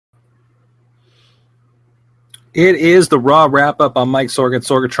It is the Raw Wrap Up. I'm Mike Sorg at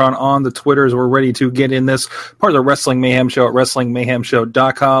Sorgatron on the Twitters. We're ready to get in this part of the Wrestling Mayhem Show at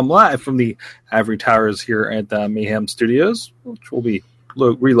WrestlingMayhemShow.com, live from the Ivory Towers here at the Mayhem Studios, which will be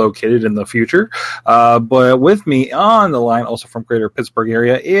relocated in the future. But with me on the line, also from Greater Pittsburgh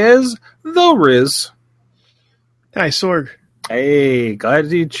area, is the Riz. Hi, Sorg. Hey, glad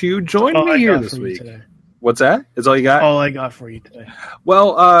that you joined me here this week. What's that? Is all you got? All I got for you today.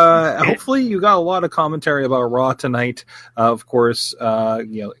 Well, hopefully you got a lot of commentary about Raw tonight. Of course,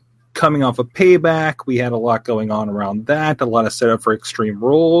 coming off of Payback, we had a lot going on around that. A lot of setup for Extreme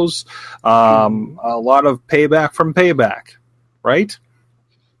Rules. A lot of payback from Payback, right?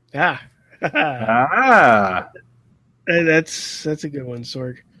 Yeah. That's a good one,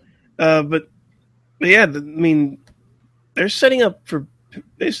 Sorg. But yeah, they're setting up for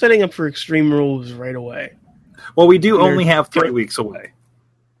Extreme Rules right away. Well, we do only have 3 weeks away.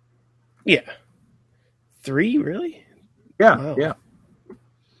 Yeah. 3, really? Yeah, wow. Yeah.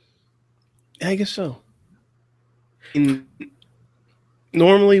 I guess so.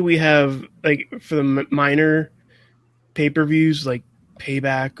 Normally we have, for the minor pay-per-views, like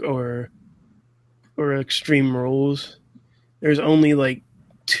Payback or Extreme Rules, there's only,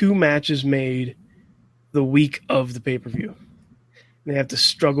 2 matches made the week of the pay-per-view. They have to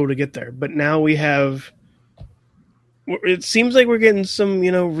struggle to get there. But now we have... It seems like we're getting some,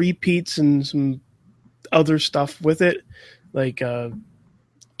 repeats and some other stuff with it. Like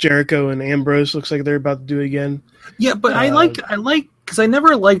Jericho and Ambrose looks like they're about to do it again. Yeah, but I like because I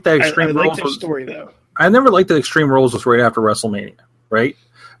never liked that Extreme Rules. I like their story, though. I never liked that Extreme Rules was right after WrestleMania, right?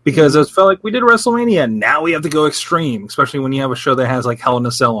 Because it felt like we did WrestleMania, now we have to go extreme, especially when you have a show that has Hell in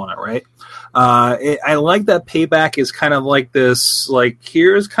a Cell on it, right? I like that Payback is kind of like this,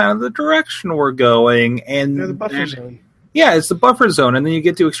 here's kind of the direction we're going, and the buffer zone. Yeah, it's the buffer zone, and then you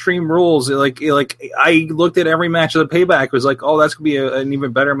get to Extreme Rules. I looked at every match of the Payback. It was like, oh, that's gonna be an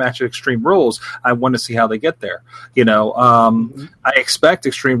even better match of Extreme Rules. I want to see how they get there. I expect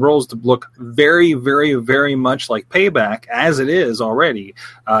Extreme Rules to look very, very, very much like Payback as it is already,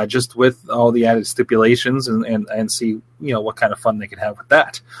 just with all the added stipulations and see what kind of fun they can have with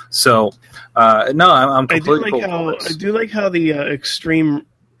that. So, no, I'm completely cool. I do like how the extreme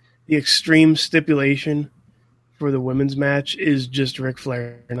stipulation for the women's match is just Ric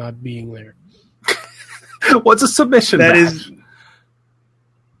Flair not being there. What's a submission match?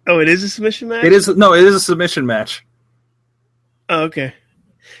 It is a submission match? It is a submission match. Oh, okay.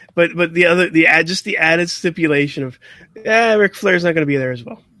 But the added stipulation of Ric Flair's not going to be there as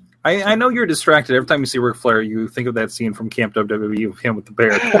well. I know you're distracted. Every time you see Ric Flair, you think of that scene from Camp WWE of him with the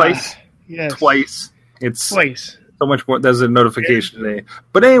bear. Twice. Yes. Twice. It's twice. So much more. There's a notification today.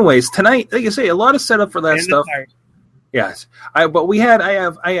 But anyways, tonight, like you say, a lot of setup for that stuff. Yes. I have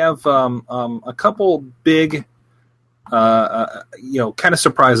a couple big, kind of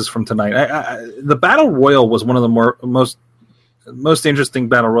surprises from tonight. The Battle Royal was one of the most interesting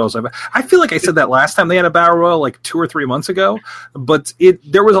Battle Royals I feel like I said that last time they had a Battle Royal 2 or 3 months ago, but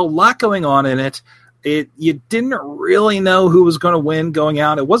there was a lot going on in it. You didn't really know who was going to win going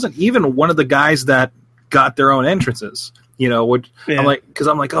out. It wasn't even one of the guys that got their own entrances, I'm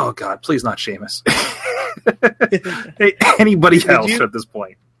like, oh God, please not Sheamus. Hey, anybody else at this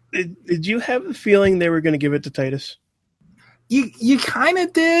point. Did you have the feeling they were going to give it to Titus? You kind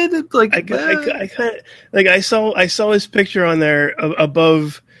of did. I saw his picture on there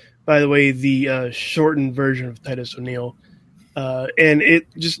above, by the way, the shortened version of Titus O'Neil, and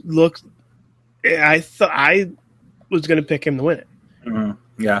it just looked. I thought I was going to pick him to win it. Mm-hmm.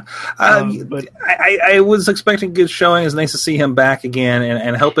 Yeah, but I was expecting a good showing. It's nice to see him back again,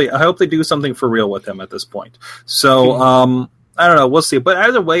 and I hope they do something for real with him at this point. So I don't know, we'll see. But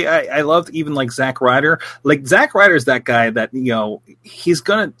either way, I loved even Zack Ryder. Zack Ryder's that guy that he's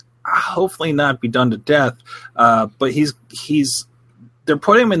gonna hopefully not be done to death, but they're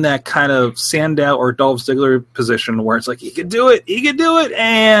putting him in that kind of Sandow or Dolph Ziggler position where it's like he could do it,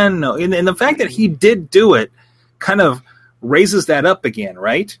 and the fact that he did do it kind of raises that up again,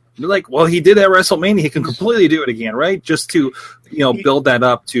 right? You're like, well, he did at WrestleMania, he can completely do it again, right? Just to, build that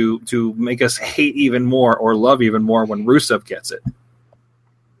up to make us hate even more or love even more when Rusev gets it.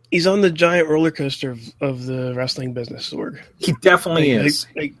 He's on the giant roller coaster of the wrestling business, Sorg. He definitely is.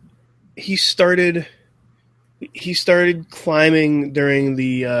 He started climbing during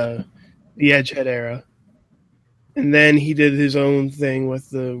the Edgehead era, and then he did his own thing with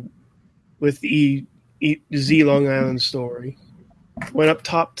the Z Long Island story. Went up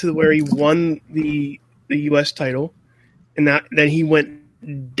top to where he won the U.S. title, and then he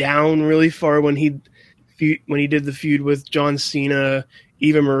went down really far when he did the feud with John Cena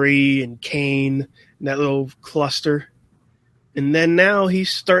Eva Marie and Kane and that little cluster. And then now he's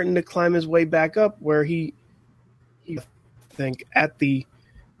starting to climb his way back up where he I think at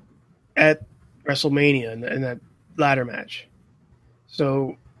WrestleMania in that ladder match.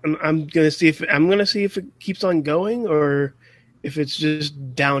 So I'm gonna see if it keeps on going or if it's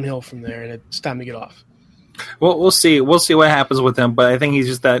just downhill from there and it's time to get off. Well, we'll see. We'll see what happens with him. But I think he's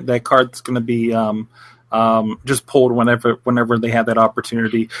just that card that's going to be just pulled whenever they have that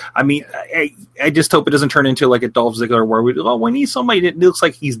opportunity. I mean, I just hope it doesn't turn into like a Dolph Ziggler where we need somebody that looks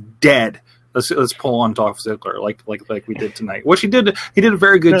like he's dead. Let's pull on Dolph Ziggler like we did tonight. Which he did a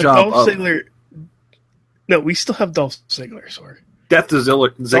very good job. Dolph Ziggler. No, we still have Dolph Ziggler. Sorry. Death to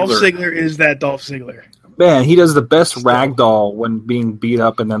Ziggler. Dolph Ziggler is that Dolph Ziggler. Man, he does the best ragdoll when being beat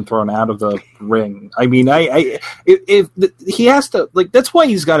up and then thrown out of the ring. I mean, if he has to, like, that's why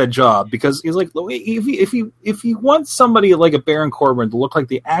he's got a job, because he's like, if you want somebody like a Baron Corbin to look like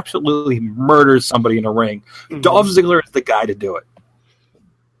they absolutely murders somebody in a ring, Dolph Ziggler is the guy to do it.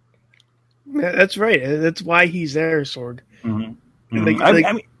 Yeah, that's right. That's why he's there, Sorg. Mm-hmm. Mm-hmm.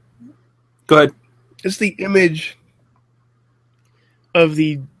 I mean, go ahead. It's the image of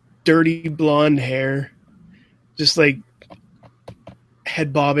the dirty blonde hair, just like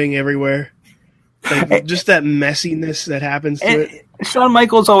head bobbing everywhere, like just that messiness that happens to it. Shawn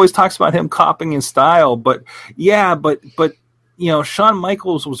Michaels always talks about him copying his style, but you know, Shawn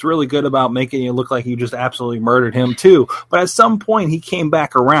Michaels was really good about making it look like he just absolutely murdered him too. But at some point, he came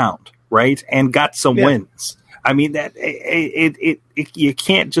back around, right, and got some wins. I mean, that you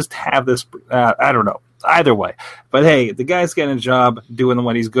can't just have this. I don't know. Either way, but hey, the guy's getting a job doing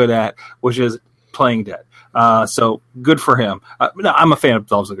what he's good at, which is playing dead. So good for him. No, I'm a fan of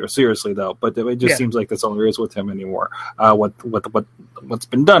Dolph Ziggler, seriously though, but it just seems like that's all there is with him anymore. What's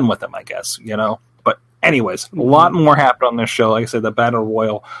been done with him, I guess, you know. But anyways, a lot more happened on this show. Like I said, the Battle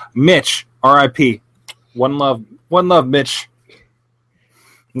Royal. Mitch, R.I.P. One love, Mitch.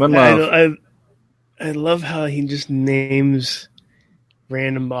 One love. I love how he just names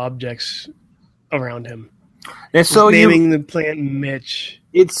random objects around him. And so naming the plant Mitch.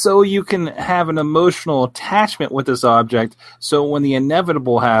 It's so you can have an emotional attachment with this object, so when the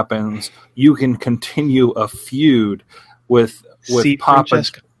inevitable happens, you can continue a feud with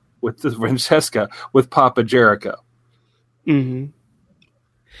Francesca, with Papa Jericho. Mm-hmm.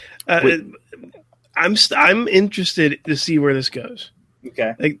 I'm interested to see where this goes.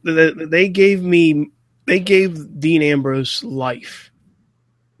 Okay. Like they gave Dean Ambrose life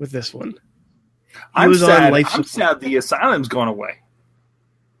with this one. I'm sad the asylum's going away.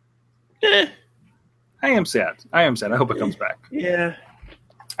 I am sad. I hope it comes back. Yeah.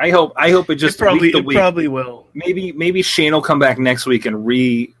 I hope it just probably will. Maybe Shane will come back next week and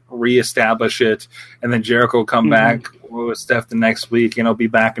reestablish it, and then Jericho will come back with Steph the next week, and it'll be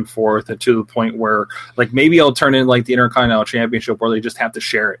back and forth to the point where, like, maybe it'll turn in like the Intercontinental Championship where they just have to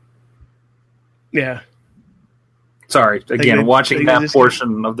share it. Yeah. Sorry, again, watching that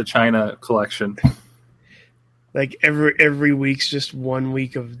portion of the China collection. Like every week's just 1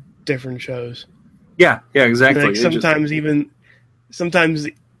 week of different shows. Yeah, exactly. Like sometimes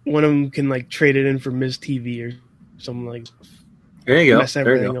one of them can like trade it in for Miz TV or something like. There you go. Miz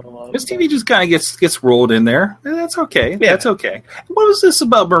TV just kind of gets rolled in there. That's okay. Yeah. That's okay. What was this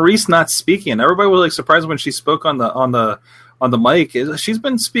about Maurice not speaking? Everybody was like surprised when she spoke on the mic. She's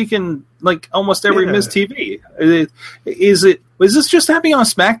been speaking like almost every Miz TV. Is this just happening on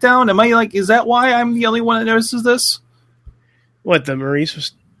SmackDown? Am I like, is that why I'm the only one that notices this? What, that Maurice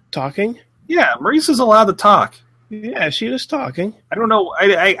was talking? Yeah, Maurice is allowed to talk. Yeah, she was talking. I don't know.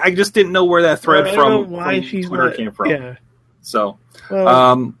 I just didn't know where that thread from Twitter came from. Yeah. So,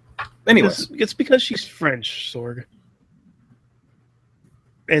 anyway. It's because she's French, Sorg.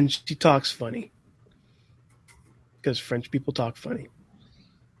 And she talks funny. Because French people talk funny.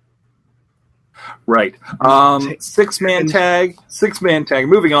 Right. Six-man tag.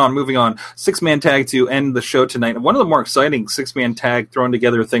 Moving on. Six-man tag to end the show tonight. One of the more exciting six-man tag thrown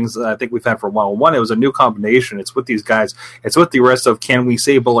together things that I think we've had for a while. One, it was a new combination. It's with these guys. It's with the rest of Can We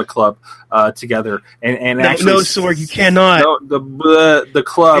Say Bullet Club together. And no, Sorg, you cannot. No, the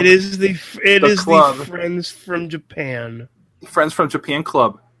club. It is the Friends from Japan. Friends from Japan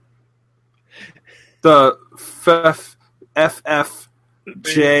Club. The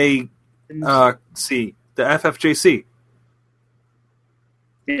FFJ. C, the FFJC.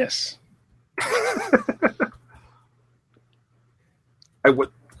 Yes. I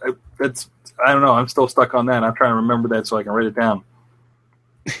don't know. I'm still stuck on that. I'm trying to remember that so I can write it down.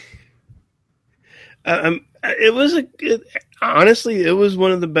 Honestly, it was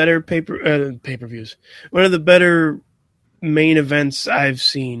one of the better pay-per-views. One of the better main events I've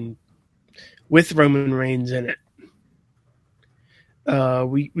seen with Roman Reigns in it.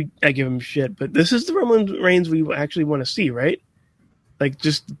 I give him shit, but this is the Roman Reigns we actually want to see, right? Like,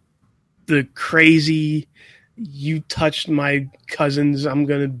 just the crazy, you touched my cousins, I'm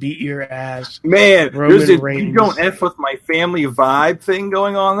gonna beat your ass. Man, there's a you don't F with my family vibe thing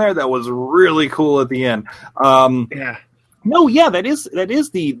going on there. That was really cool at the end. Yeah. No, yeah, that is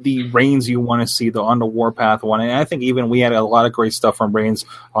the Reigns you want to see on the Warpath one, and I think even we had a lot of great stuff from Reigns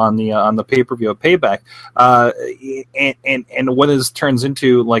on the pay-per-view of Payback, and what this turns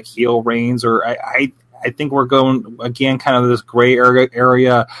into like heel Reigns, or I think we're going again kind of this gray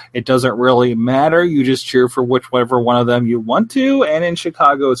area. It doesn't really matter. You just cheer for whichever one of them you want to, and in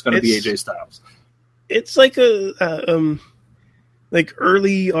Chicago it's going to be AJ Styles. It's like like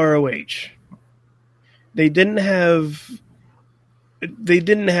early ROH. They didn't have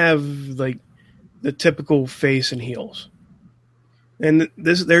like the typical face and heels, and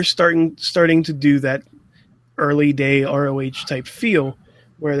they're starting to do that early day ROH type feel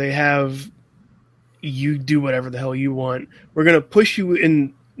where they have you do whatever the hell you want. We're gonna push you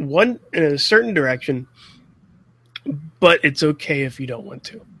in a certain direction, but it's okay if you don't want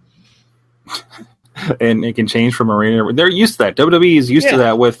to. And it can change from arena. They're used to that. WWE is used to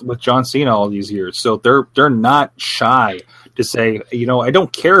that with John Cena all these years, so they're not shy to say, I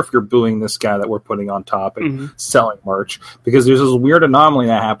don't care if you're booing this guy that we're putting on top and selling merch, because there's this weird anomaly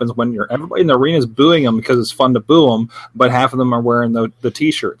that happens when everybody in the arena is booing them because it's fun to boo them, but half of them are wearing the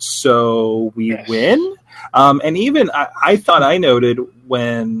t-shirts. So we win. And even I thought I noted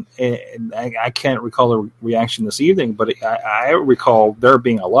when, and I can't recall the reaction this evening, but I recall there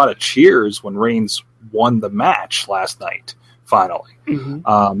being a lot of cheers when Reigns won the match last night. Finally,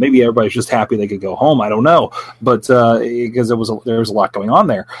 maybe everybody's just happy they could go home. I don't know, but because there was a lot going on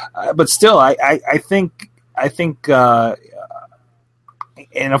there. But still, I think,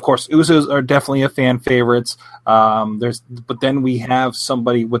 and of course, Usos are definitely a fan favorites. But then we have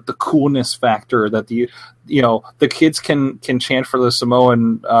somebody with the coolness factor that the kids can chant for the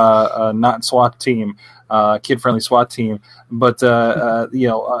Samoan not SWAT team, kid friendly SWAT team, but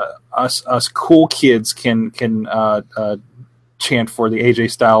us cool kids can chant for the AJ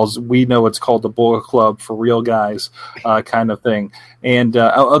Styles. We know it's called the Bullet Club for real guys, kind of thing. And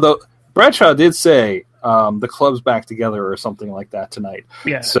although Bradshaw did say the club's back together or something like that tonight.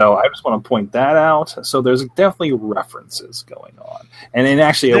 Yeah. So I just want to point that out. So there's definitely references going on. And then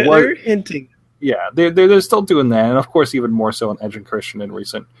actually they're hinting. Yeah, they're still doing that, and of course even more so in Edge and Christian in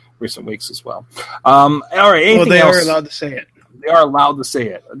recent weeks as well. All right, anything else? Are allowed to say it. They are allowed to say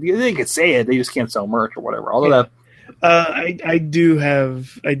it. They could say it. They just can't sell merch or whatever. Although that. I do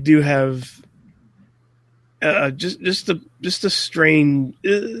have just a strange.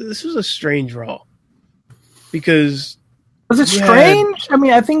 This was a strange Raw because was it strange? I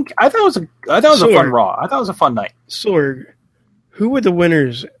mean, I thought it was a fun Raw. I thought it was a fun night. Sorg, who were the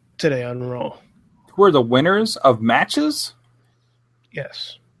winners today on Raw? Who are the winners of matches?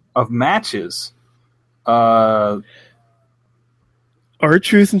 Yes, of matches. R-Truth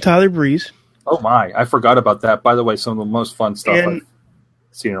and Tyler Breeze. Oh my, I forgot about that. By the way, some of the most fun stuff I've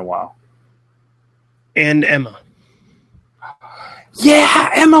seen in a while. And Emma.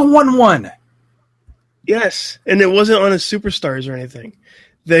 Yeah, Emma won one. Yes, and it wasn't on a Superstars or anything.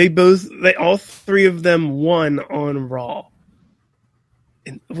 All three of them won on Raw.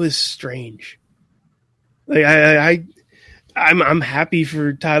 And it was strange. Like I'm happy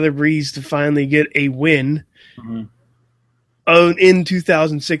for Tyler Breeze to finally get a win in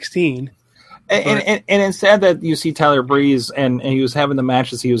 2016. And it's sad that you see Tyler Breeze and he was having the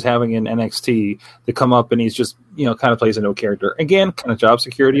matches he was having in NXT to come up and he's just, kind of plays a no character. Again, kind of job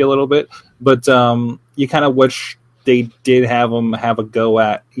security a little bit, but you kind of wish they did have him have a go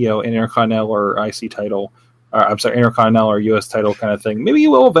at, an Intercontinental or IC title, or I'm sorry, Intercontinental or US title kind of thing. Maybe he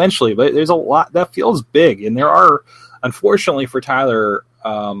will eventually, but there's a lot that feels big. And there are, unfortunately for Tyler,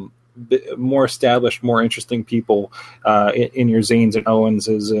 more established, more interesting people in your Zanes and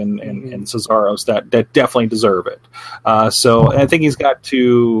Owenses and Cesaros that definitely deserve it. So I think he's got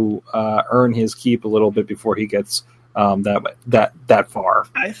to earn his keep a little bit before he gets that far.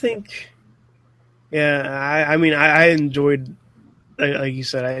 I think, I mean, I enjoyed, like you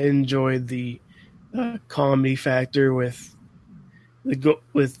said, I enjoyed the comedy factor with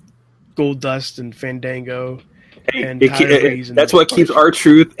Goldust and Fandango. And that's what keeps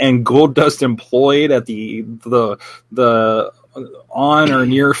R-Truth and Goldust employed at the on or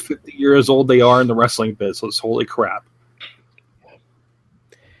near 50 years old they are in the wrestling business. Holy crap.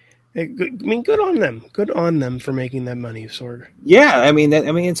 Good on them. Good on them for making that money, Sorg. Yeah, I mean,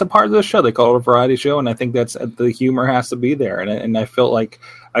 it's a part of the show. They call it a variety show, and I think that's the humor has to be there. And I feel like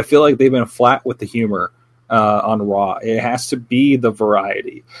they've been flat with the humor on Raw. It has to be the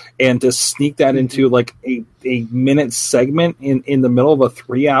variety, and to sneak that into like a minute segment in the middle of a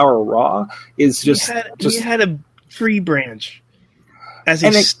 3-hour Raw is just. He had a tree branch as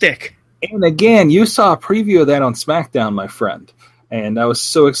a stick. And again, you saw a preview of that on SmackDown, my friend. And I was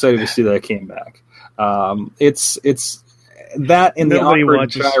so excited to see that it came back. It's that and the awkward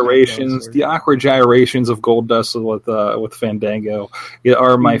gyrations of Goldust with Fandango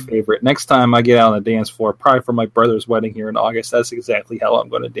are my favorite. Next time I get out on the dance floor, probably for my brother's wedding here in August, that's exactly how I'm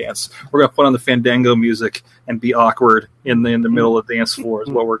going to dance. We're going to put on the Fandango music and be awkward in the middle of the dance floor is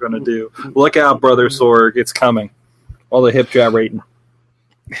what we're going to do. Look out, brother Sorg, it's coming. All the hip gyrating.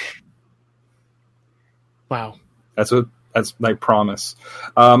 Wow, That's my promise.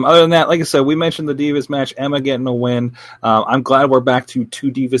 Other than that, like I said, we mentioned the Divas match. Emma getting a win. I'm glad we're back to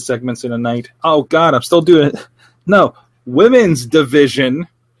 2 Divas segments in a night. Oh, God, I'm still doing it. No, women's division.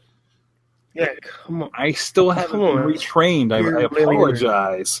 Yeah, come on. I still haven't been retrained. I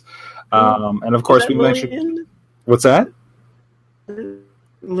apologize. And, of course, we mentioned... What's that?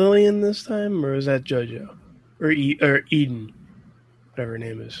 Lillian this time, or is that JoJo? Or Eden, whatever her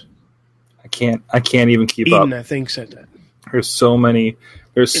name is. I can't even keep up. Eden, I think, said that. There's so many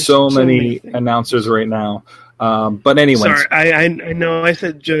announcers right now. But anyways. Sorry, I know I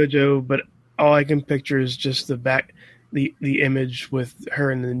said JoJo, but all I can picture is just the image with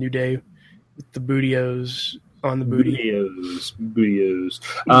her in the New Day with the bootios on the booty. Bootios.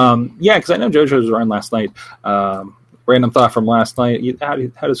 Yeah, because I know JoJo was around last night. Random thought from last night. How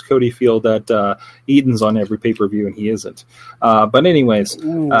does Cody feel that Eden's on every pay-per-view and he isn't? But anyways.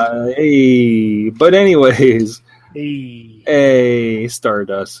 Hey,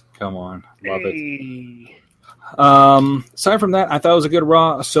 Stardust. Come on. Love it. Aside from that, I thought it was a good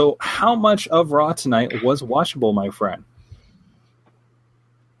Raw. So how much of Raw tonight was watchable, my friend?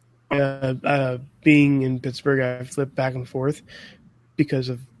 Being in Pittsburgh, I flipped back and forth because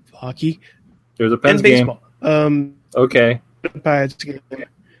of hockey. There's a Pens game. Okay.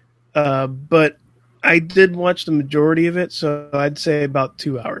 But I did watch the majority of it, so I'd say about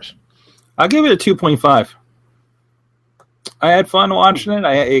 2 hours. I'll give it a 2.5. I had fun watching it.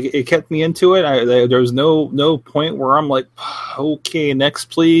 It kept me into it. There was no point where I'm like, okay, next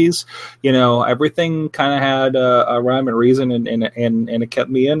please. Everything kind of had a rhyme and reason, and it kept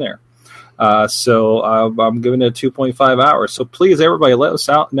me in there. So I'm giving it a 2.5 hours. So please, everybody, let us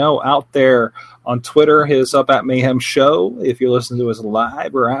know out there on Twitter. Hit us up at Mayhem Show if you're listening to us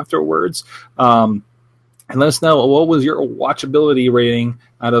live or afterwards. And let us know, what was your watchability rating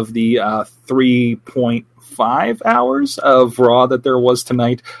out of the 3.5 hours of Raw that there was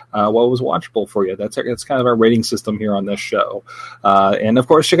tonight? What was watchable for you? That's kind of our rating system here on this show. And, of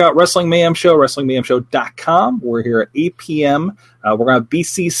course, check out Wrestling Mayhem Show, WrestlingMayhemShow.com. We're here at 8 p.m. We're going to have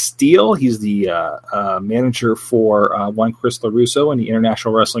BC Steele. He's the manager for One Chris LaRusso and the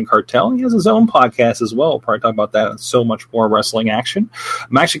International Wrestling Cartel. He has his own podcast as well. We'll probably talk about that and so much more wrestling action.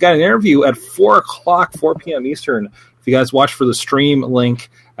 I'm actually got an interview at 4 p.m. Eastern. If you guys watch for the stream link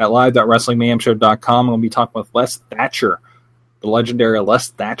at live.wrestlingmayhemshow.com, I'm going to be talking with Les Thatcher, the legendary Les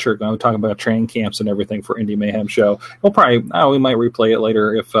Thatcher, going to be talking about training camps and everything for Indie Mayhem Show. We'll probably, we might replay it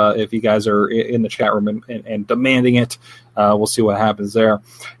later if you guys are in the chat room and demanding it. We'll see what happens there.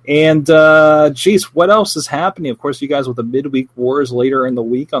 And, what else is happening? Of course, you guys with the Midweek Wars later in the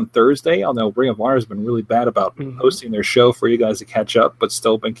week on Thursday. I know Ring of Honor has been really bad about hosting their show for you guys to catch up, but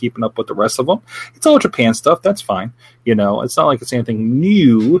still been keeping up with the rest of them. It's all Japan stuff. That's fine. It's not like it's anything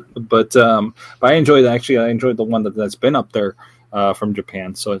new, but I enjoyed it. Actually, I enjoyed the one that's been up there from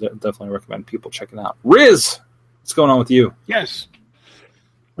Japan, so I definitely recommend people checking it out. Riz, what's going on with you? Yes.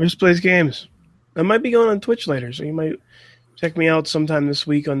 Riz plays games. I might be going on Twitch later, so you might check me out sometime this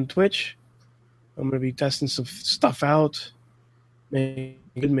week on Twitch. I'm going to be testing some stuff out,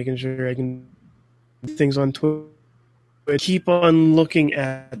 making sure I can do things on Twitch. Keep on looking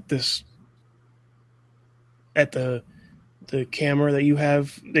at this, at the camera that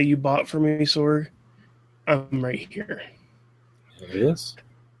you bought for me, Sorg. I'm right here. There it is.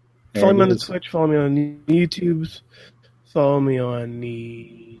 Follow me on the Twitch. Follow me on YouTube. Follow me on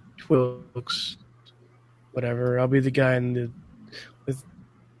the Twilks. Whatever. I'll be the guy with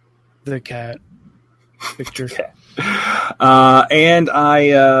the cat picture. And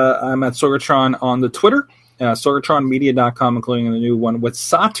I'm at Sorgatron on the Twitter, SorgatronMedia.com, including the new one with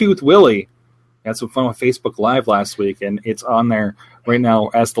Sawtooth Willie. I had some fun with Facebook Live last week, and it's on there right now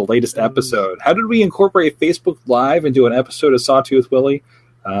as the latest episode. How did we incorporate Facebook Live into an episode of Sawtooth Willie?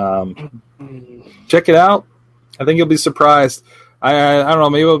 Check it out. I think you'll be surprised. I don't know.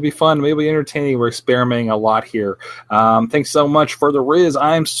 Maybe it'll be fun. Maybe it'll be entertaining. We're experimenting a lot here. Thanks so much for the Riz.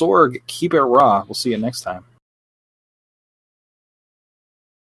 I'm Sorg. Keep it raw. We'll see you next time.